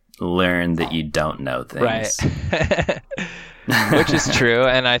learn that you don't know things. Right. Which is true,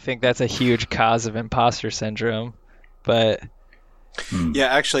 and I think that's a huge cause of imposter syndrome. But yeah,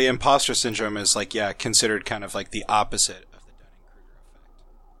 actually, imposter syndrome is considered kind of like the opposite of the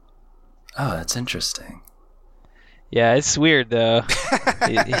Dunning-Kruger effect. Oh, that's interesting. Yeah, it's weird though.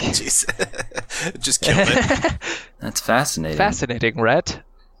 Jeez. Just killed it. That's fascinating. Fascinating, Rhett.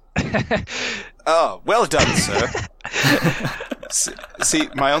 Oh, well done, sir. See,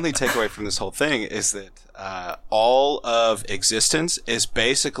 my only takeaway from this whole thing is that all of existence is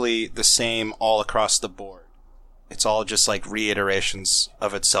basically the same all across the board. It's all just like reiterations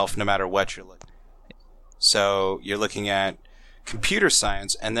of itself no matter what you're looking at. So you're looking at computer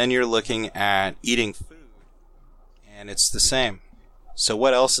science, and then you're looking at eating food, and it's the same. So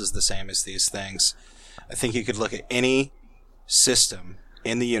what else is the same as these things? I think you could look at any system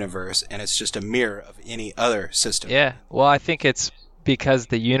in the universe, and it's just a mirror of any other system. Yeah. Well, I think it's because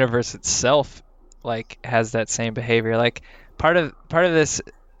the universe itself like has that same behavior. Like part of this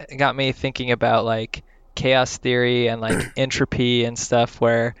got me thinking about like chaos theory and like entropy and stuff,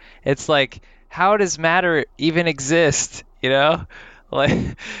 where it's like, how does matter even exist? Like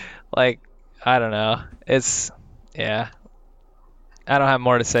I don't know. It's I don't have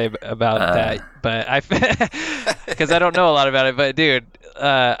more to say about that, but because I don't know a lot about it. But dude,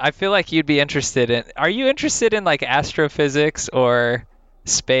 I feel like you'd be interested in. Are you interested in like astrophysics or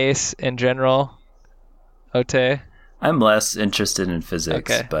space in general, Ote? I'm less interested in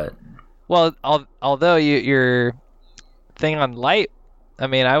physics, but well, although your thing on light, I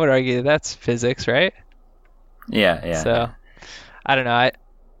mean, I would argue that's physics, right? Yeah. So I don't know.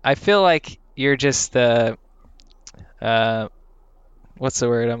 I feel like you're just what's the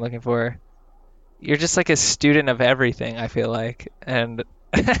word I'm looking for? You're just like a student of everything, I feel like. And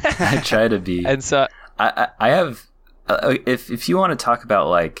I try to be. And so I have, if you want to talk about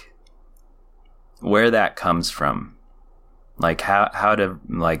like where that comes from, like how to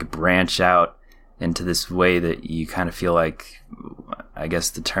like branch out into this way that you kind of feel like, I guess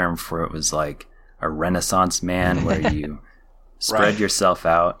the term for it was like a Renaissance man, where you spread yourself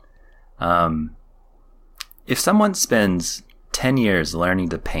out. If someone spends 10 years learning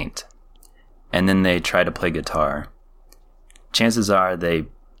to paint, and then they try to play guitar, chances are they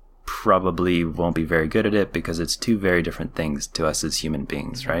probably won't be very good at it, because it's two very different things to us as human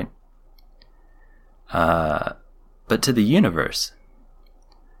beings, right? But to the universe,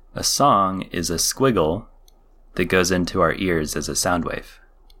 a song is a squiggle that goes into our ears as a sound wave.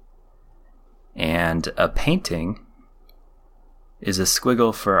 And a painting is a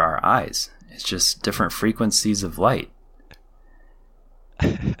squiggle for our eyes It's just different frequencies of light.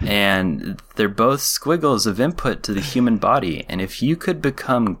 And they're both squiggles of input to the human body. And if you could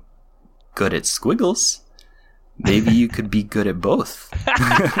become good at squiggles, maybe you could be good at both.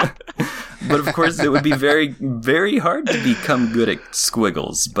 But of course, it would be very, very hard to become good at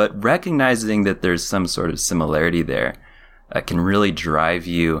squiggles. But recognizing that there's some sort of similarity there can really drive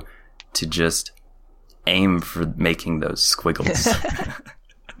you to just aim for making those squiggles.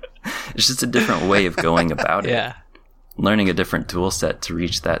 It's just a different way of going about it. Yeah. Learning a different tool set to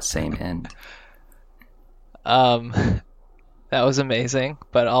reach that same end. That was amazing,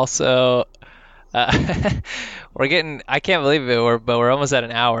 but also I can't believe it, but we're almost at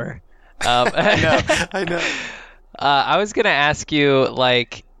an hour. I know. I was gonna ask you,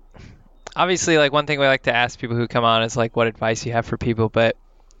 like, obviously, like, one thing we like to ask people who come on is like what advice you have for people, but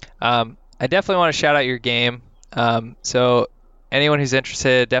I definitely want to shout out your game. So anyone who's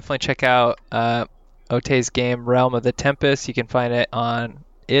interested, definitely check out Otay's game, Realm of the Tempest. You can find it on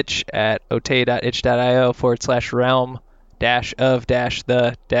itch at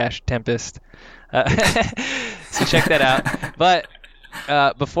otay.itch.io/realm-of-the-tempest. So check that out. But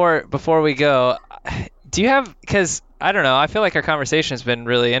before we go, do you have, because I don't know, I feel like our conversation has been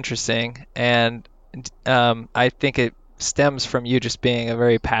really interesting, and I think it stems from you just being a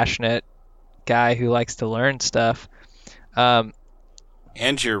very passionate guy who likes to learn stuff. And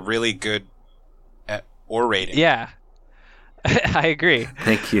you're really good at orating. Yeah, I agree.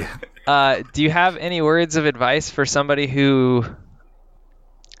 Thank you. Do you have any words of advice for somebody who,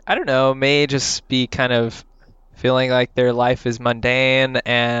 I don't know, may just be kind of feeling like their life is mundane,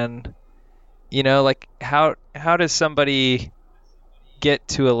 and, you know, like how does somebody get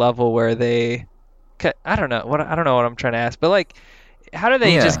to a level where I don't know what I'm trying to ask, but like, how do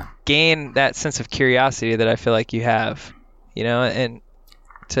they just gain that sense of curiosity that I feel like you have, you know, and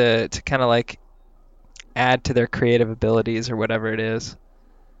to kind of like add to their creative abilities or whatever it is?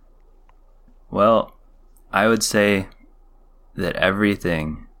 Well, I would say that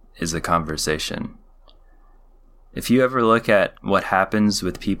everything is a conversation. If you ever look at what happens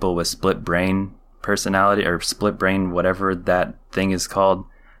with people with split brain personality, or split brain, whatever that thing is called,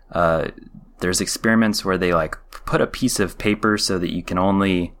 there's experiments where they like put a piece of paper so that you can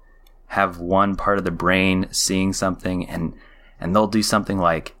only have one part of the brain seeing something, and they'll do something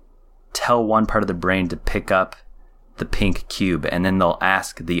like tell one part of the brain to pick up the pink cube, and then they'll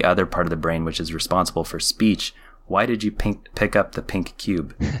ask the other part of the brain, which is responsible for speech, why did you pick up the pink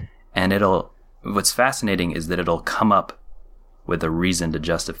cube? And what's fascinating is that it'll come up with a reason to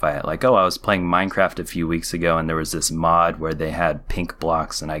justify it. Like, oh, I was playing Minecraft a few weeks ago and there was this mod where they had pink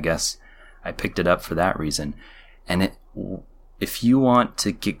blocks, and I guess I picked it up for that reason. And if you want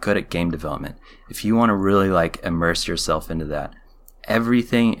to get good at game development, if you want to really like immerse yourself into that,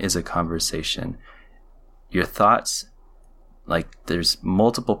 everything is a conversation. Your thoughts, like, there's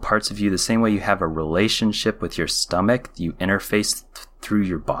multiple parts of you, the same way you have a relationship with your stomach, you interface through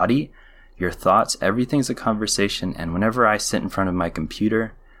your body, your thoughts, everything's a conversation. And whenever I sit in front of my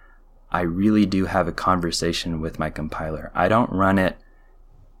computer, I really do have a conversation with my compiler. I don't run it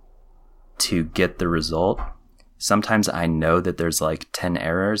to get the result. Sometimes I know that there's like 10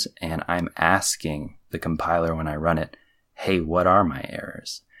 errors, and I'm asking the compiler when I run it, hey, what are my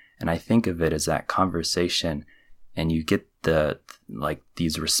errors? And I think of it as that conversation, and you get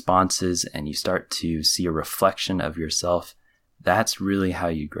these responses, and you start to see a reflection of yourself. That's really how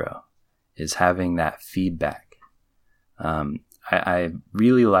you grow, is having that feedback. I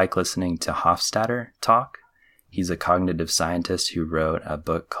really like listening to Hofstadter talk. He's a cognitive scientist who wrote a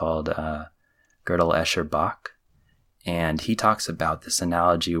book called Gödel, Escher, Bach. And he talks about this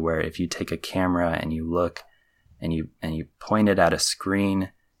analogy where if you take a camera and you look and you point it at a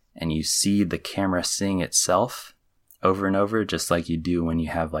screen, and you see the camera seeing itself over and over, just like you do when you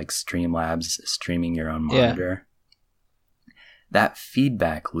have like Streamlabs streaming your own monitor. Yeah. That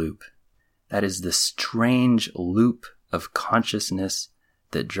feedback loop, that is the strange loop of consciousness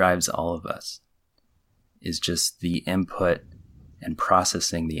that drives all of us, is just the input and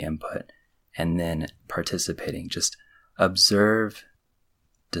processing the input and then participating. Just observe,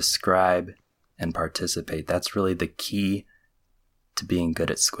 describe, and participate. That's really the key to being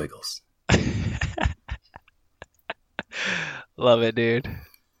good at squiggles. Love it, dude.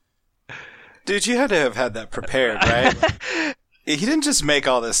 Dude, you had to have had that prepared, right? Like, he didn't just make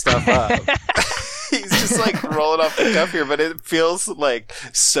all this stuff up. He's just like rolling off the cuff here, but it feels like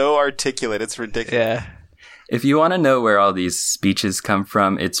so articulate. It's ridiculous. Yeah. If you want to know where all these speeches come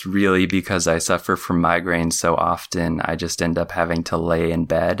from, it's really because I suffer from migraines so often. I just end up having to lay in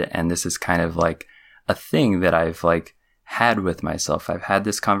bed, and this is kind of like a thing that I've like had with myself. I've had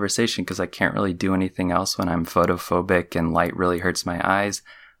this conversation because I can't really do anything else when I'm photophobic and light really hurts my eyes.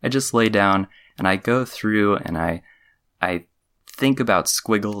 I just lay down and I go through and I think about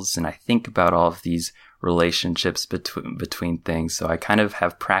squiggles and I think about all of these relationships between things. So I kind of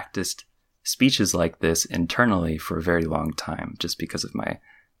have practiced speeches like this internally for a very long time just because of my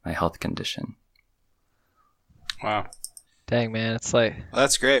health condition. Wow. Dang, man. It's like, Well,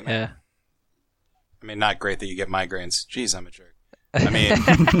 that's great, man. yeah. I mean, not great that you get migraines. Jeez, I'm a jerk. I mean,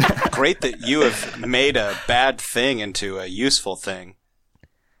 great that you have made a bad thing into a useful thing.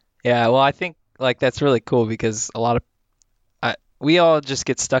 Yeah, well, I think like that's really cool because a lot of we all just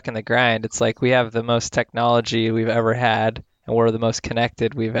get stuck in the grind. It's like we have the most technology we've ever had, and we're the most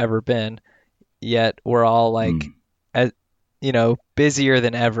connected we've ever been. Yet we're all like, as busier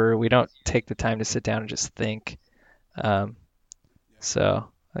than ever. We don't take the time to sit down and just think. So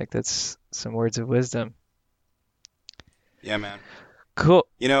like that's some words of wisdom. Yeah, man. Cool.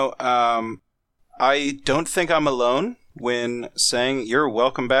 I don't think I'm alone when saying you're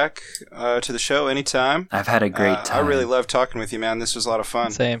welcome back to the show anytime. I've had a great time. I really love talking with you, man. This was a lot of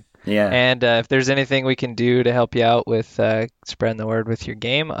fun. Same. Yeah. And if there's anything we can do to help you out with spreading the word with your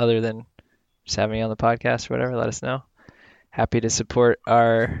game, other than just having you on the podcast or whatever, let us know. Happy to support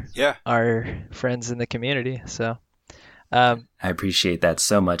our friends in the community. So I appreciate that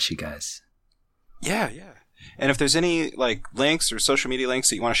so much, you guys. Yeah. And if there's any like links or social media links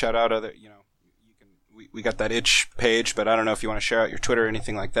that you want to shout out, we got that itch page, but I don't know if you want to share out your Twitter or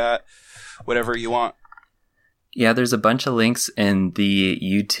anything like that. Whatever you want. Yeah, there's a bunch of links in the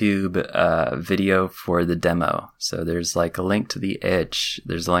YouTube video for the demo. So there's like a link to the itch.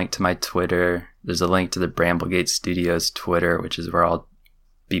 There's a link to my Twitter. There's a link to the Bramblegate Studios Twitter, which is where I'll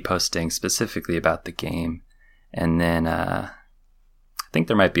be posting specifically about the game. And then I think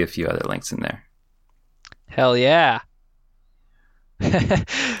there might be a few other links in there. hell yeah.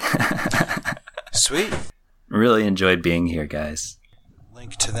 Sweet. Really enjoyed being here, guys.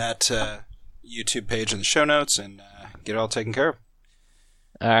 Link to that YouTube page in the show notes and get it all taken care of.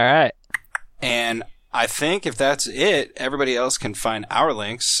 All right. And I think if that's it, everybody else can find our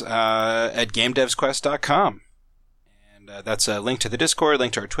links at GameDevsQuest.com. And that's a link to the Discord,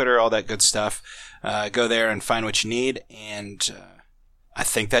 link to our Twitter, all that good stuff. Go there and find what you need. And I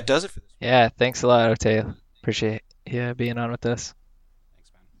think that does it for this. Yeah, thanks a lot, Otay. Appreciate you being on with us.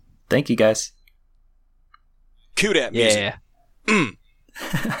 Thanks, man. Thank you, guys. Cue that music. Yeah.